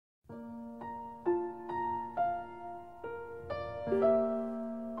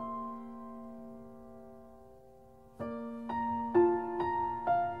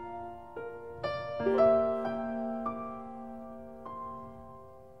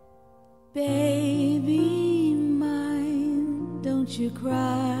Baby mine, don't you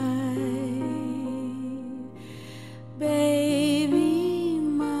cry. Baby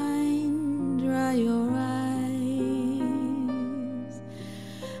mine, dry your eyes.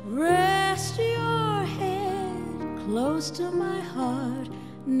 Rest your head close to my heart,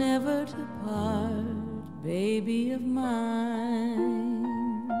 never to part, baby of mine.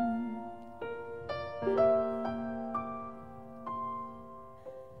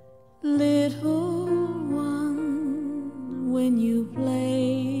 Little one, when you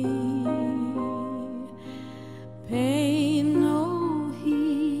play, pay no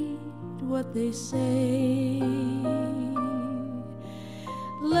heed what they say.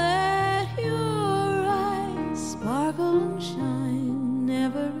 Let your eyes sparkle and shine,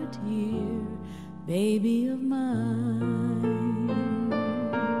 never a tear, baby of mine.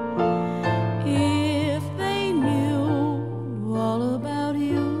 If they knew all about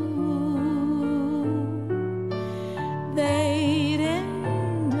you, they'd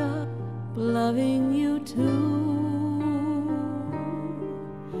end up loving you too.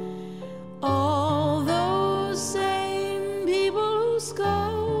 All those same people who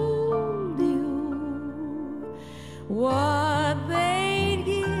scold you, what they'd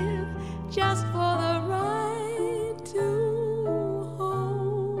give just for the right to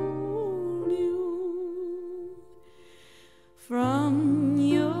hold you. From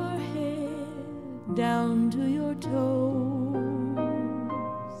your head down to your toes,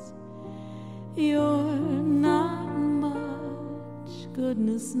 you're not much,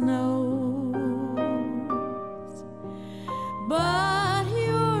 goodness knows, but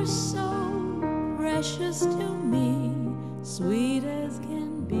you're so precious to me, sweet as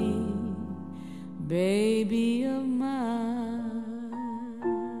can be, baby of mine.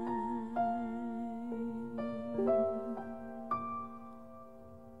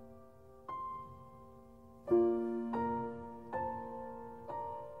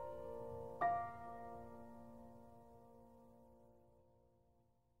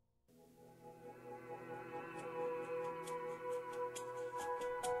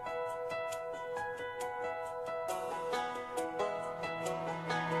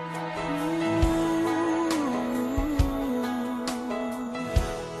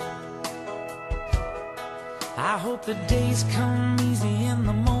 I hope the days come easy and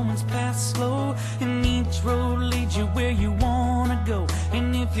the moments pass slow, and each road leads you where you wanna go.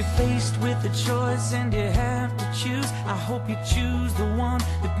 And if you're faced with a choice and you have to choose, I hope you choose the one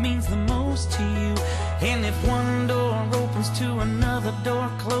that means the most to you. And if one door opens to another door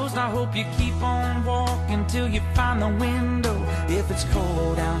closed, I hope you keep on walking till you find the window. If it's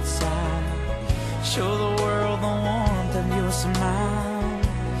cold outside, show the world the warmth of your smile.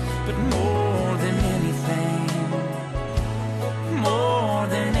 But more than anything, more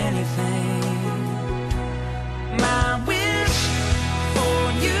than anything, my wish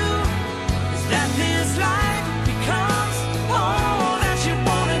for you is that this life becomes all that you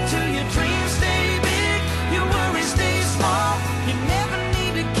wanted to. Your dreams stay big, your worries stay small. You never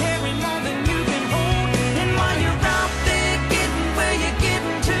need to carry more than you can hold. And while you're out there getting where you're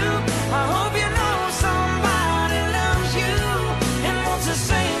getting to, I hope you know somebody loves you and wants the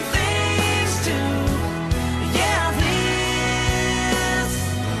same things too. Yeah, this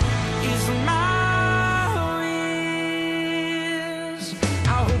is my wish. I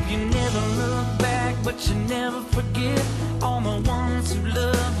hope you never look back, but you never forget all the ones who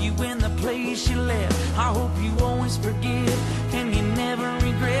love you in the place you left. I hope you always forgive and you never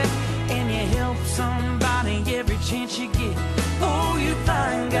regret, and you help somebody every chance you get. Oh, you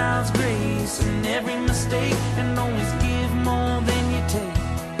find God's grace in every mistake and always give more than you take.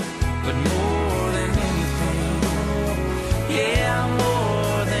 But more than anything, yeah,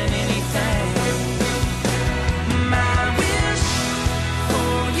 more than anything, my wish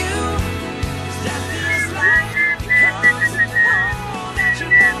for you is that this life becomes all that you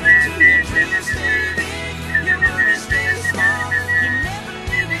wanted to. Your dreams stay big, your worries stay small. You never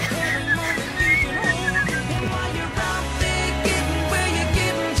need to carry more than you can hold. And while you're out there getting where you're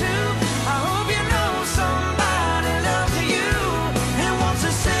getting to, I hope you know somebody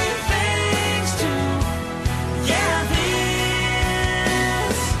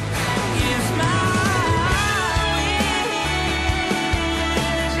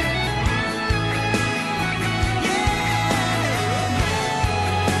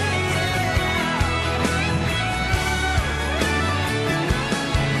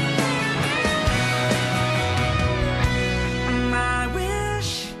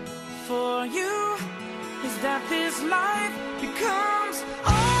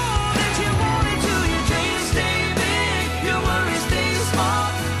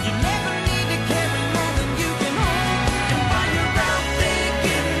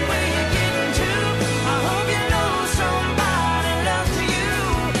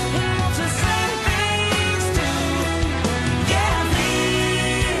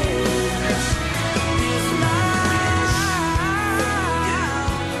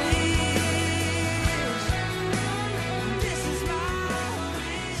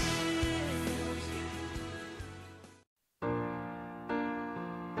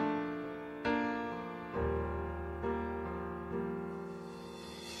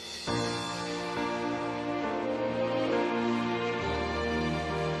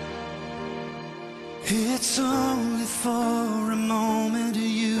It's only for a moment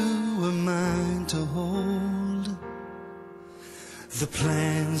you are mine to hold. The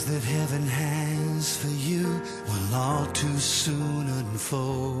plans that heaven has for you will all too soon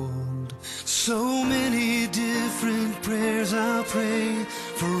unfold. So many different prayers I'll pray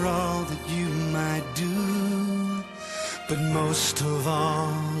for all that you might do. But most of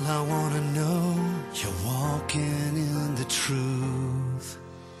all, I want to know you're walking in the truth.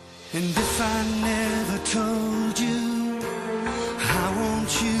 And if I never told you, I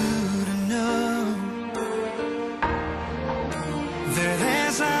want you to know that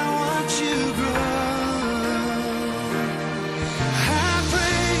as I watch you grow, I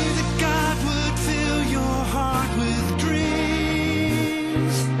pray that God would fill your heart with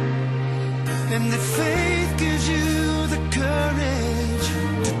dreams, and that faith gives you the courage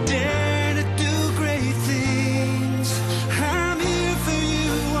to dare to do great things. I'm here for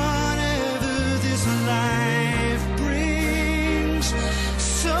you, whatever this life brings.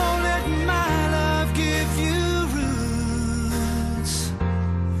 So let my love give you roots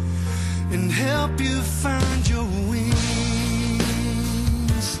and help you find your wings.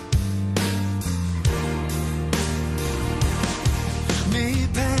 May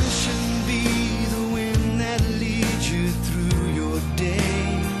passion be the wind that leads you through your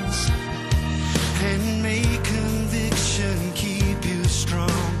days, and may conviction keep you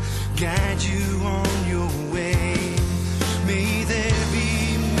strong, guide you on your way. May there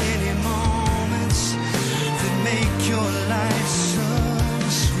be many moments that make your life so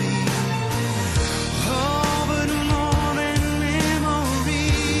sweet. Oh, but more than memories,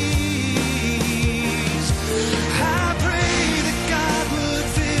 I pray that God would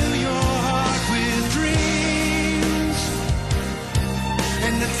fill your heart with dreams,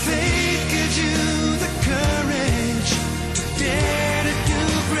 and that faith gives you the courage to dare to do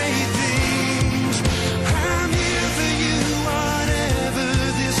great things. I'm here for you, whatever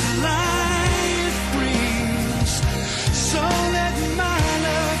this life brings. So let my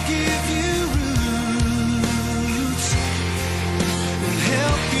love give you roots and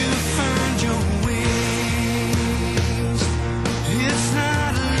help you find your wings. It's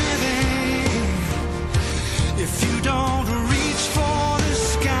not living if you don't reach for the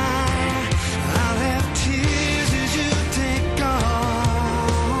sky. I'll have tears as you take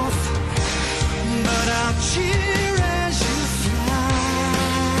off, but I'll cheer as you fly.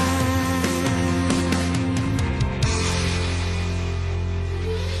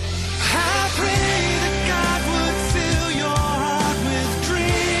 I pray that God would fill your heart with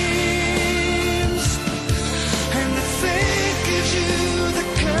dreams, and that faith gives you the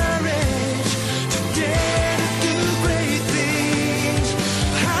courage to dare to do great things.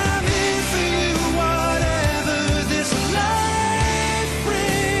 I'm here for you, whatever this life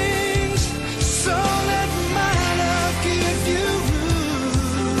brings. So let my love give you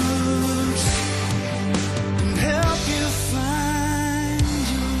roots and help you find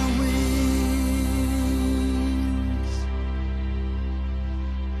your wings.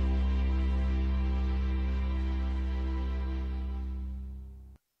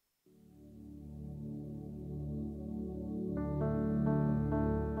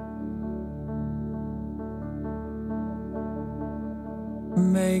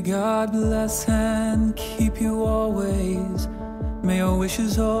 May God bless and keep you always. May your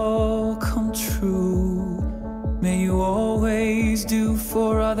wishes all come true. May you always do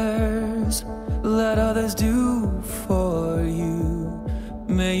for others, let others do for you.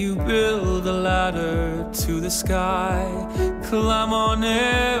 May you build a ladder to the sky, climb on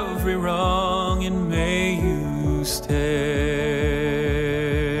every rung, and may you stay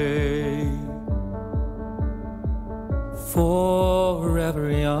forever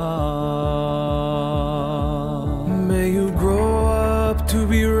young. May you grow up to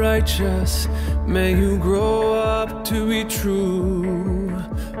be righteous, may you grow up to be true.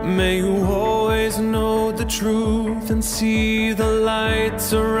 May you always know the truth and see the light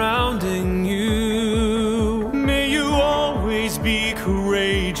surrounding you. May you always be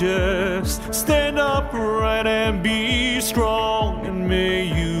courageous, stand upright and be strong, and may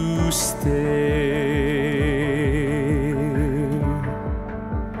you stay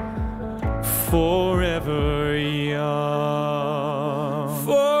forever young.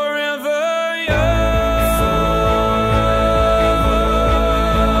 Forever young.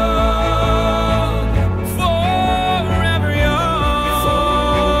 Forever young.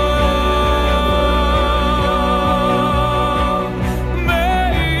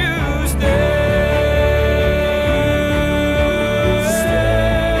 May you stay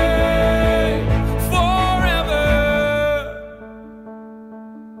forever.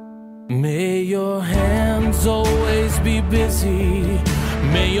 May your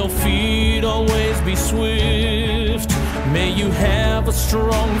your feet always be swift. May you have a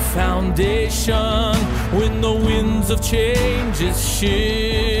strong foundation when the winds of changes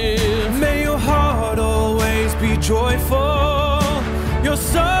shift. May your heart always be joyful, your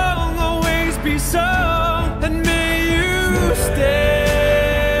song always be sung, and may you stay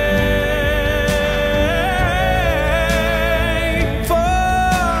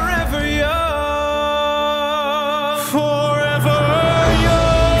forever young, forever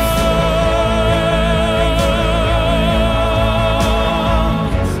young,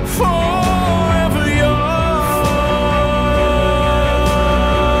 forever young.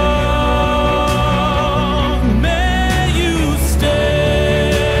 May you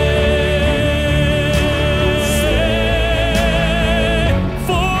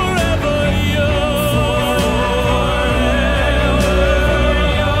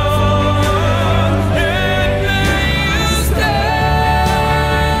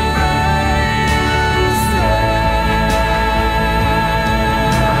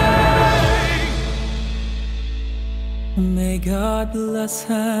May God bless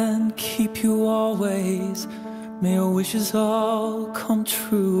and keep you always. May your wishes all come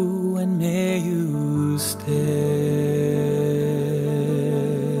true, and may you stay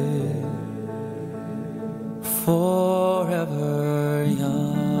forever